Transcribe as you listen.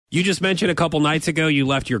You just mentioned a couple nights ago you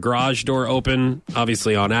left your garage door open,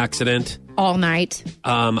 obviously on accident. All night.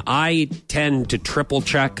 I tend to triple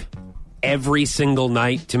check every single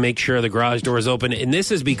night to make sure the garage door is open. And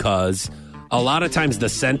this is because a lot of times the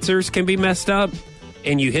sensors can be messed up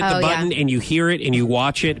and you hit the button and you hear it and you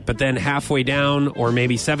watch it. But then halfway down or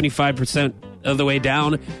maybe 75% of the way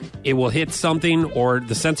down, it will hit something or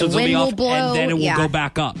the sensors will be off and then it will go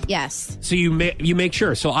back up. Yes. So you make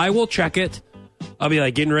sure. So I will check it. I'll be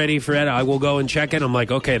like getting ready for it. I will go and check it. I'm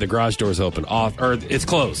like, okay, the garage door's open. Or it's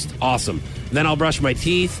closed. Awesome. Then I'll brush my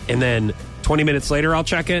teeth, and then 20 minutes later I'll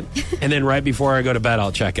check it. And then right before I go to bed,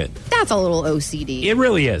 I'll check it. That's a little OCD. It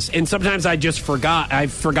really is. And sometimes I just forgot.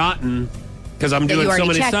 I've forgotten because I'm doing so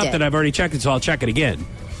many stuff that I've already checked it, so I'll check it again.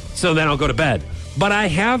 So then I'll go to bed. But I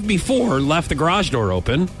have before left the garage door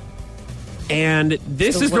open. And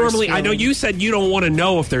this is normally, feeling. I know you said you don't want to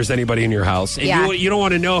know if there's anybody in your house. And you don't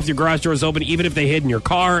want to know if your garage door is open, even if they hid in your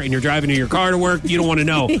car and you're driving to your car to work. You don't want to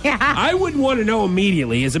know. I wouldn't want to know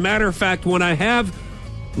immediately. As a matter of fact, when I have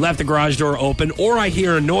left the garage door open or I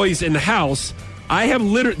hear a noise in the house, I have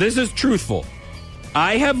this is truthful.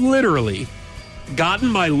 I have literally gotten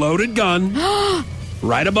my loaded gun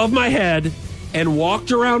right above my head and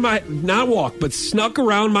walked around snuck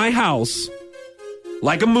around my house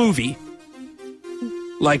like a movie.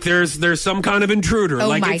 Like there's some kind of intruder. Oh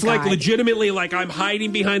like my it's God. like legitimately like I'm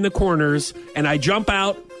hiding behind the corners and I jump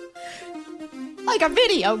out. Like a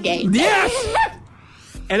video game. Yes!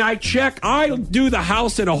 And I do the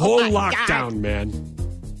house in a whole lockdown, man.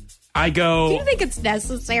 I go. Do you think it's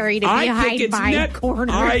necessary to be hiding behind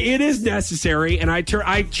corners? It is necessary, and I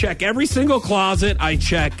check every single closet. I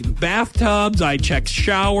check bathtubs. I check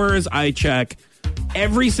showers. I check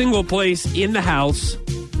every single place in the house.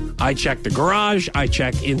 I check the garage. I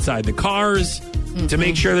check inside the cars to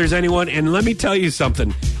make sure there's anyone. And let me tell you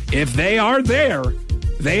something. If they are there,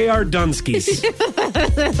 they are Dunskies.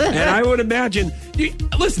 And I would imagine...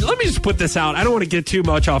 Listen, let me just put this out. I don't want to get too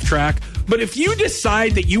much off track. But if you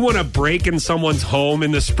decide that you want to break in someone's home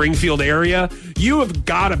in the Springfield area, you have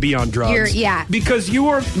got to be on drugs. Because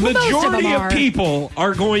majority of people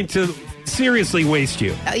are going to seriously waste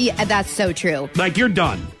you. Yeah, that's so true. Like, you're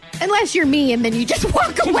done. Unless you're me and then you just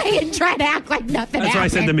walk away and try to act like nothing That's why I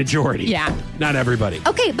said the majority. Yeah. Not everybody.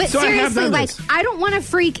 Okay, but so seriously, I don't want to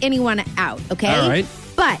freak anyone out, okay? All right.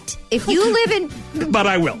 But if you live in... But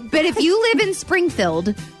I will. But if you live in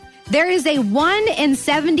Springfield, there is a 1 in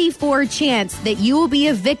 74 chance that you will be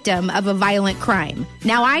a victim of a violent crime.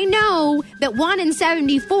 Now, I know that 1 in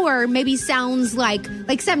 74 maybe sounds like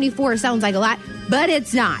 74 sounds like a lot, but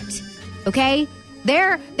it's not, okay?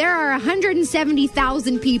 There are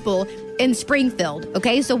 170,000 people in Springfield,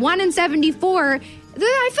 okay? So 1 in 74,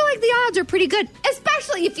 I feel like the odds are pretty good,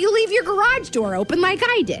 especially if you leave your garage door open like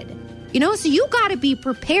I did. You know, so you got to be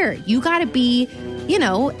prepared. You got to be,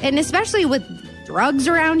 and especially with drugs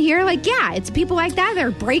around here, it's people like that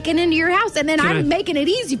are breaking into your house, and then I'm making it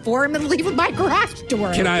easy for them and leaving my garage door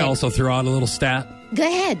open. Can I also throw out a little stat? Go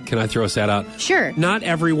ahead. Can I throw a stat out? Sure. Not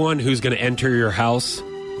everyone who's going to enter your house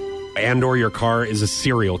and or your car is a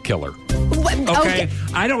serial killer. Okay?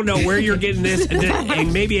 I don't know where you're getting this,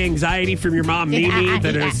 and maybe anxiety from your mom, Mimi,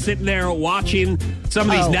 that are sitting there watching some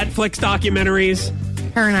of these Netflix documentaries.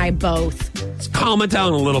 Her and I both. Let's calm it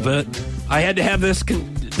down a little bit. I had to have this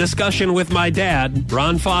discussion with my dad,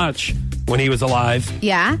 Ron Foch, when he was alive.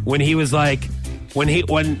 Yeah? When he was like, when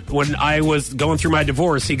I was going through my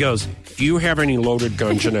divorce, he goes, "Do you have any loaded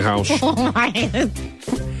guns in the house?"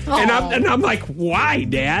 And I'm like, "Why,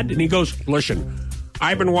 Dad?" And he goes, "Listen,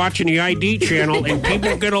 I've been watching the ID channel, and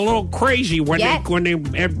people get a little crazy when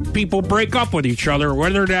people break up with each other,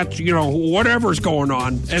 whether that's, whatever's going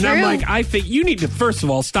on." And I'm like, I think you need to, first of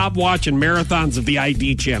all, stop watching marathons of the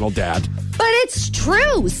ID channel, Dad. But it's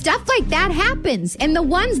true. Stuff like that happens. And the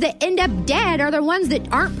ones that end up dead are the ones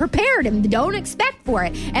that aren't prepared and don't expect for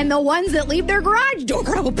it. And the ones that leave their garage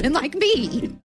door open like me.